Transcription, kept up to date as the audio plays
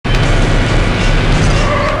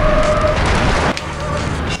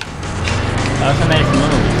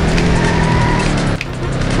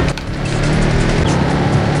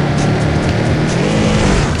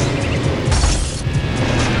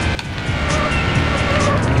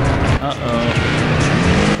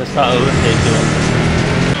Saw overtake to it.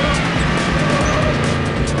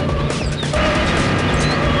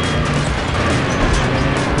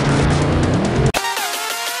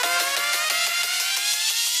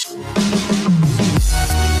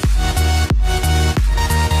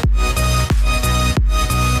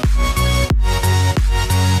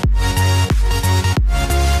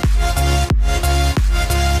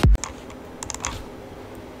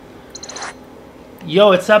 Yo,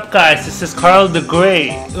 what's up guys? This is Carl the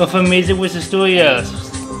Great of AmazingWizardStudios.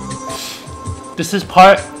 This is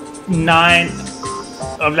part 9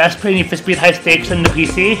 of Let's Play Need for Speed High Stakes on the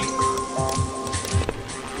PC.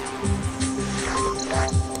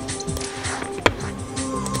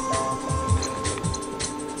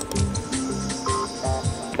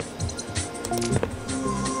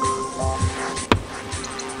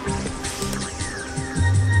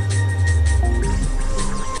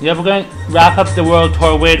 Yeah, we're going to wrap up the world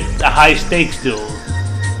tour with a high stakes duel.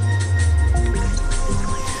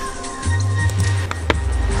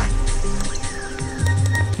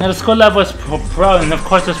 Now the skill level is pro, and of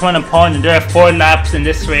course there's one opponent, and there are 4 laps in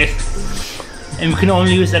this race, and we can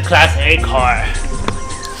only use a Class A car.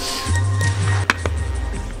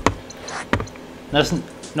 There's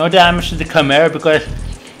no damage to the Camaro because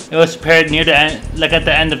it was repaired near the end, like at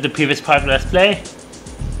the end of the previous part of Let's Play.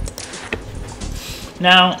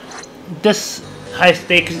 Now, this high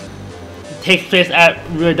stakes takes place at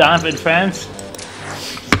Adonf in France.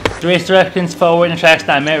 The race directions forward and tracks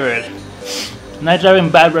not mirrored. Night driving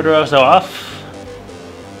bad weather also off.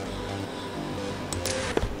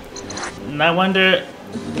 And I wonder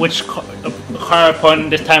which car opponent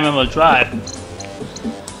this time I will drive.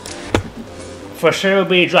 For sure we'll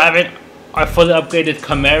be driving our fully upgraded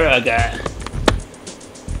Camaro again.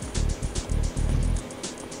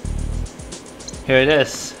 Here it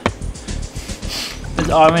is. It's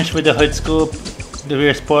orange with the hood scoop, the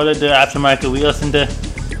rear spoiler, the aftermarket wheels, and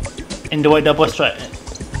the white double stripe.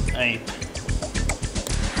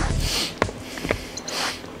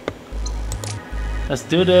 Let's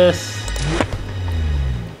do this.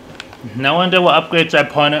 No wonder what upgrades our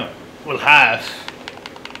opponent will have.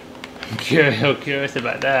 I'm curious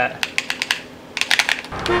about that.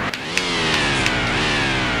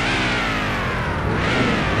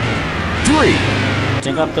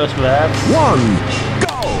 Take up those revs. 1,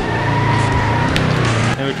 go!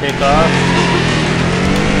 Then we take off.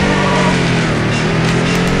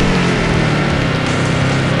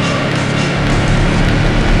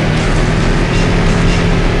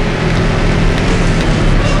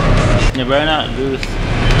 You better not lose.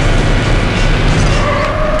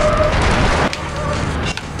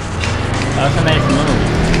 That was a nice move.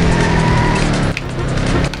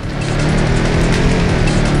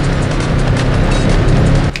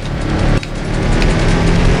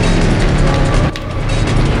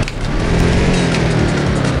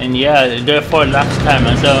 Yeah, therefore last time,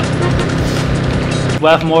 and so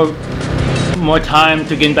we'll have more time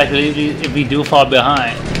to gain back the lead if we do fall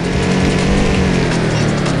behind.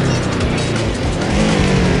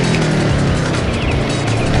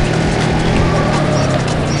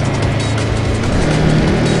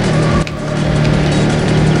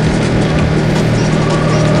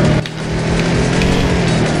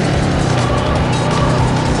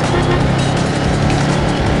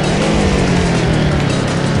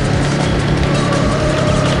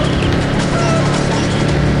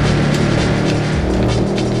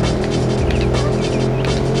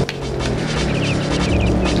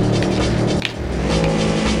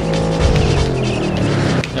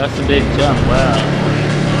 That's a big jump, wow.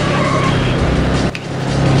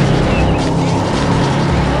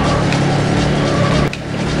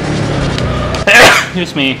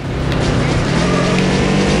 Excuse me.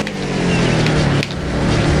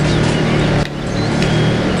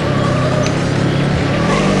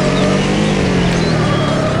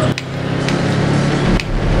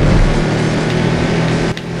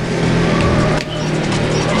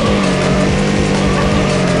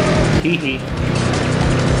 Hee.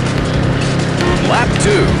 Lap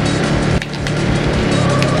 2.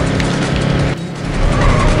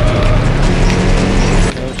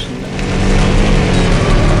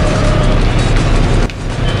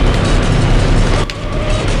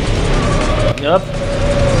 Yup.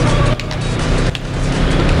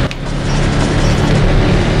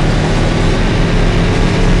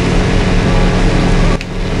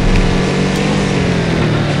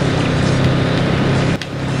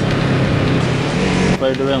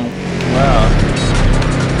 We're doing well.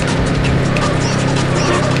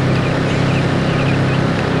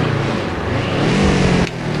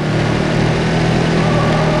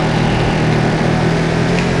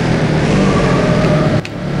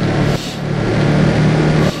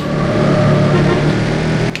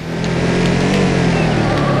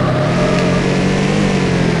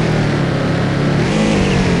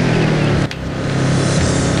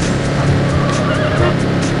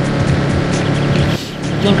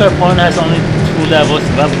 think our opponent has only 2 levels of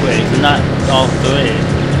upgrades, and not all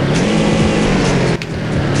 3.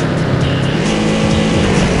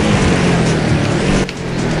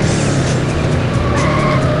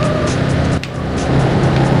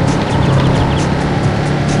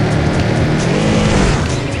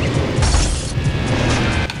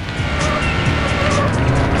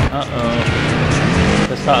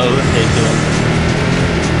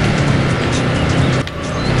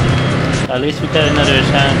 At least we get another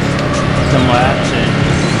chance, some more action.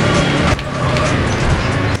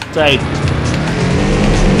 Strike.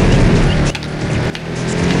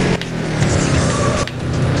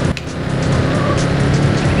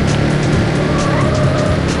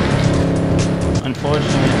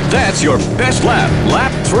 Unfortunately. That's your best lap.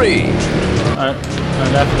 Lap 3.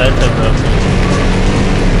 That's it, bro.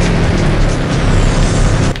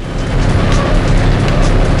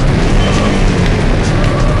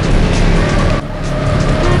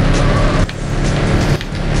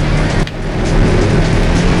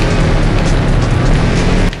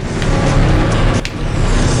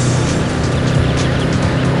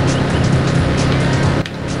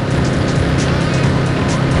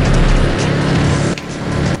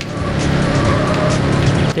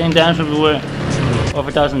 Getting down from over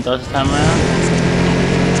 1,000 dust this time around.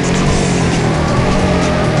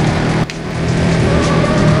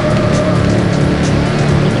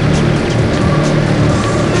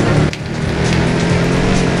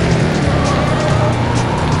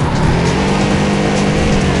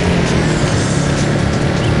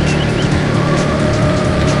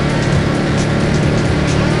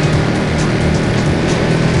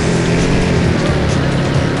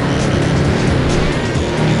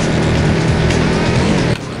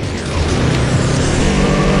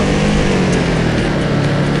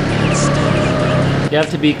 You have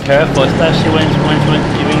to be careful, especially when you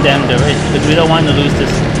bring down the race, because we don't want to lose this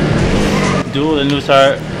duel and lose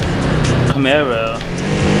our Camaro.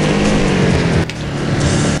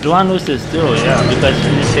 We don't want to lose this duel, yeah, because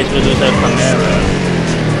in this case we lose our Camaro.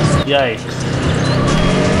 Yikes.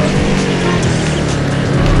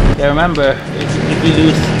 Yeah, remember, if we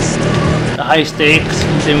lose the high stakes,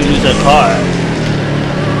 then we lose our car.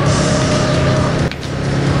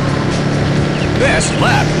 Best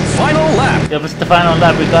lap. Final lap. Yep, it's the final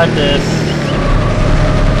lap. We got this.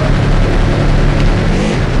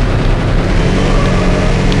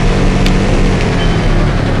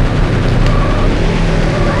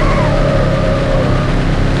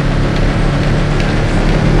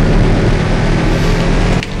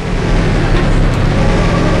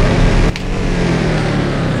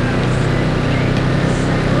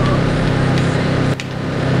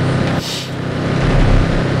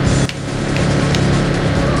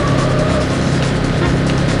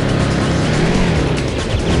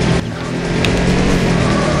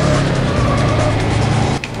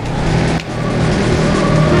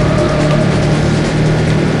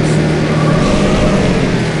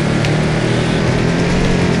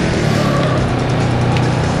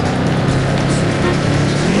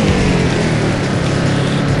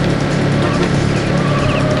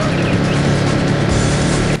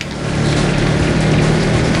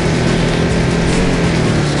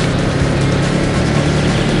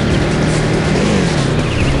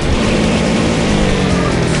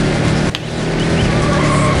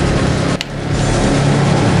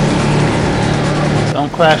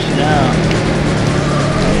 Crash down.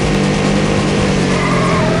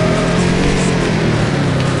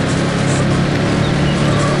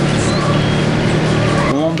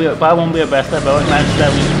 Probably won't be our best lap, but it matches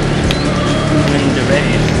that we win the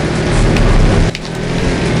race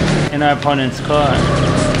in our opponent's car.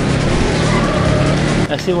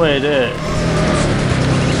 Let's see what it is.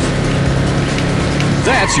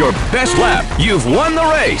 That's your best lap. You've won the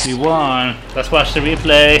race. We won. Let's watch the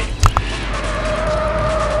replay.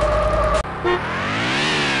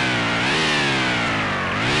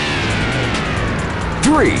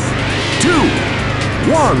 Three, 2,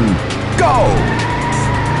 1, go!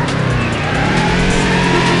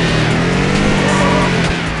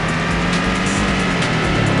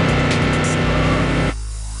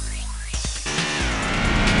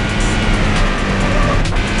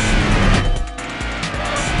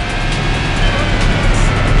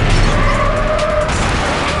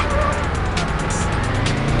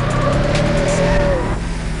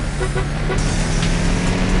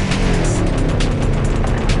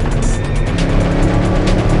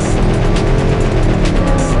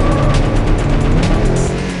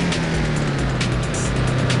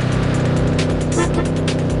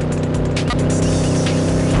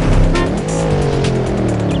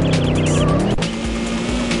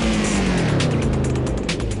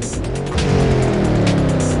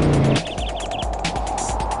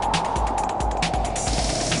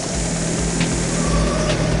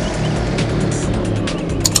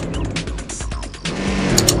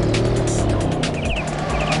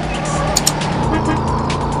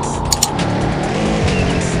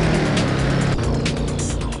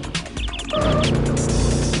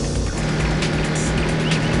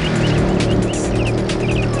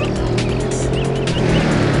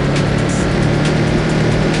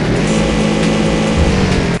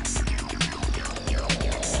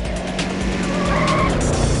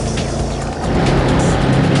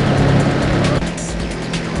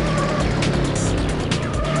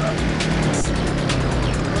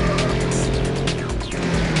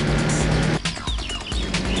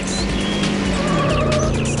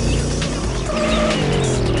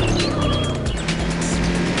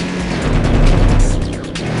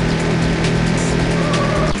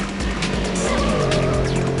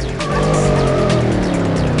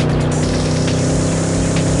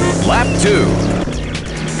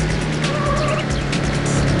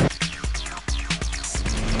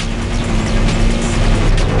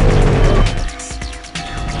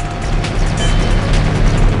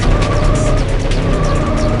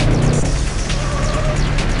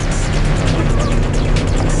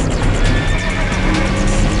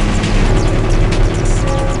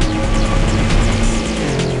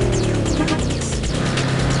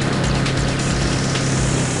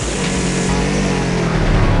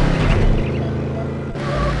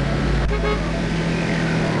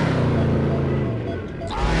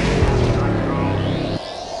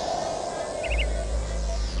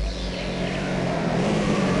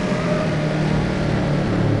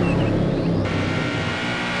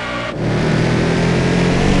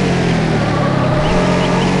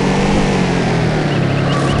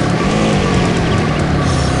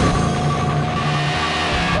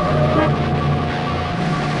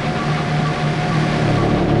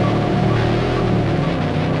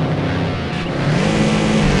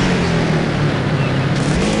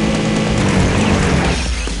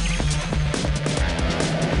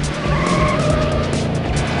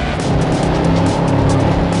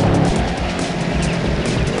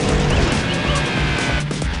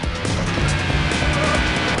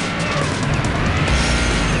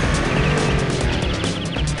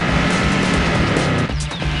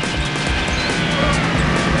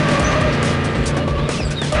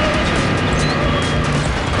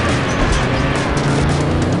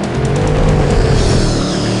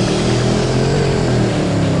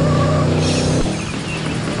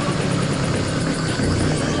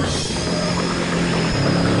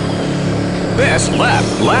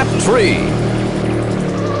 3.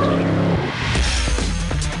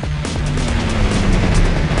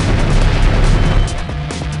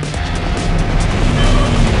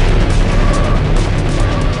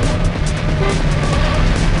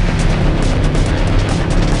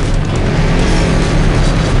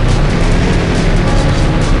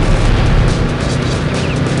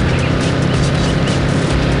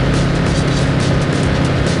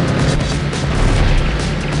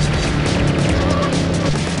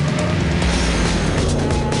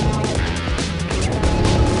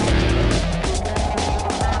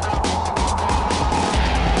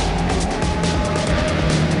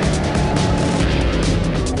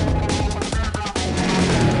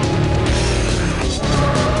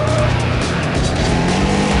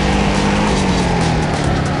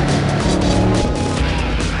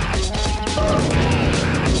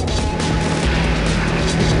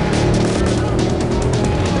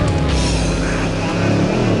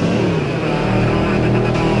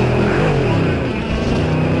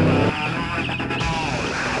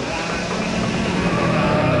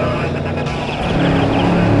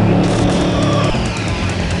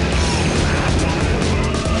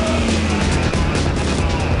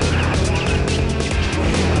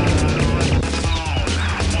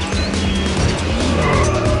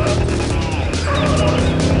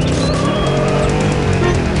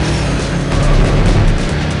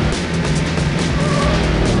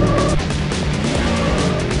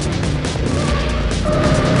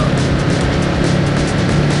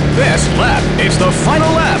 Best lap. It's the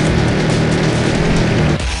final lap.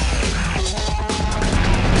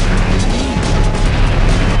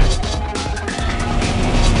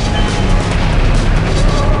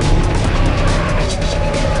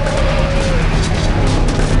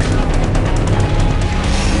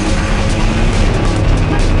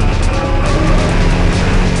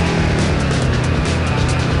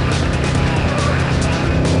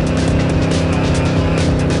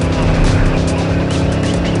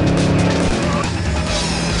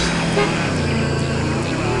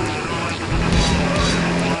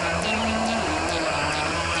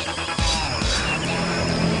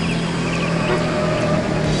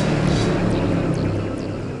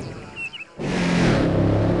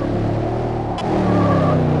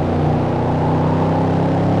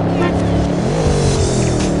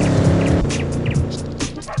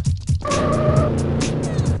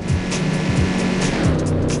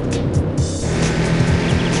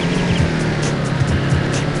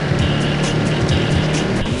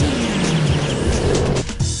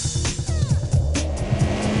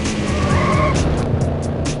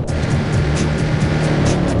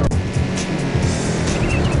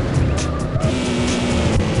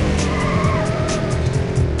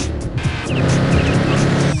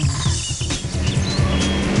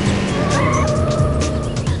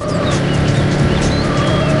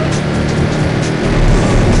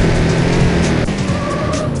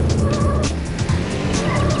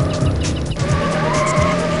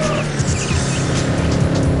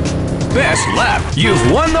 Best lap.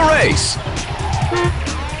 You've won the race.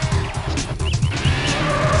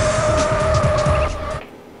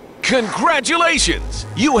 Congratulations!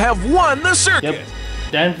 You have won the circuit. Yep.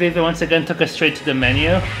 Dan Viva once again took us straight to the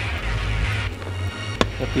menu.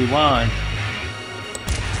 But we won.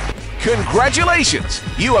 Congratulations!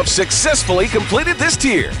 You have successfully completed this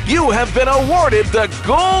tier. You have been awarded the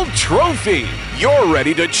Gold Trophy. You're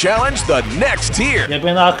ready to challenge the next tier. You've been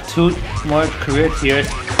unlocked 2 more career tiers.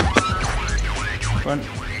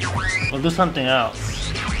 We'll do something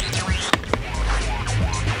else.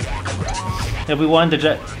 If we won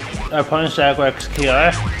our opponent's Jaguar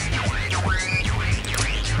XKR,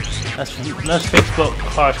 let's fix both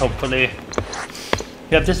cars hopefully.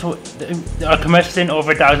 We have this. Our commercial's in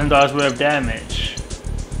over $1,000 worth of damage.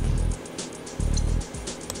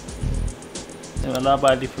 A lot of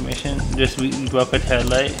bad deformation. Just we broke its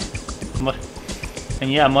headlight.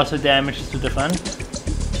 And yeah, most of the damage is to the front.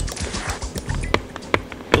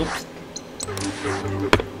 Oops.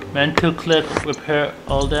 Meant to click repair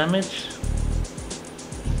all damage.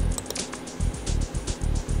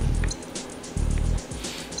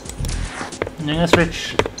 And then let's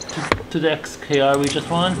switch to the XKR we just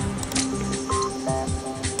won.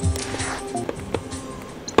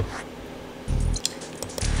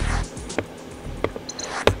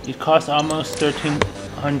 It costs almost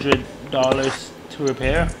 $1,300 to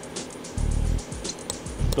repair.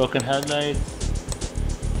 Broken headlights.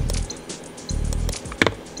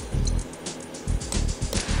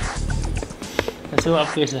 Let's see what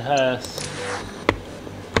upgrades it has.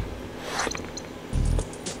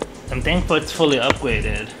 I'm thankful it's fully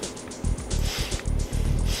upgraded.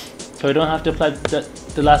 So I don't have to apply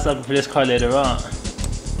the last update for this car later on.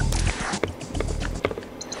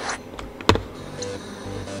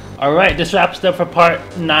 Alright, this wraps it up for part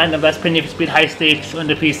 9 of Let's Play Need for Speed High Stakes on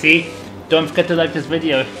the PC. Don't forget to like this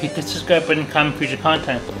video, hit the subscribe button, and comment future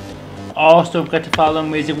content. Also, don't forget to follow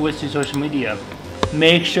AmazingWizardStudios social media.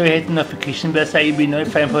 Make sure you hit the notification bell so you'll be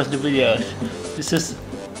notified when posting videos. This is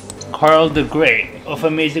Carl the Great of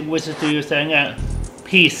AmazingWizardStudios saying out.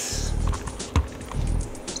 Peace.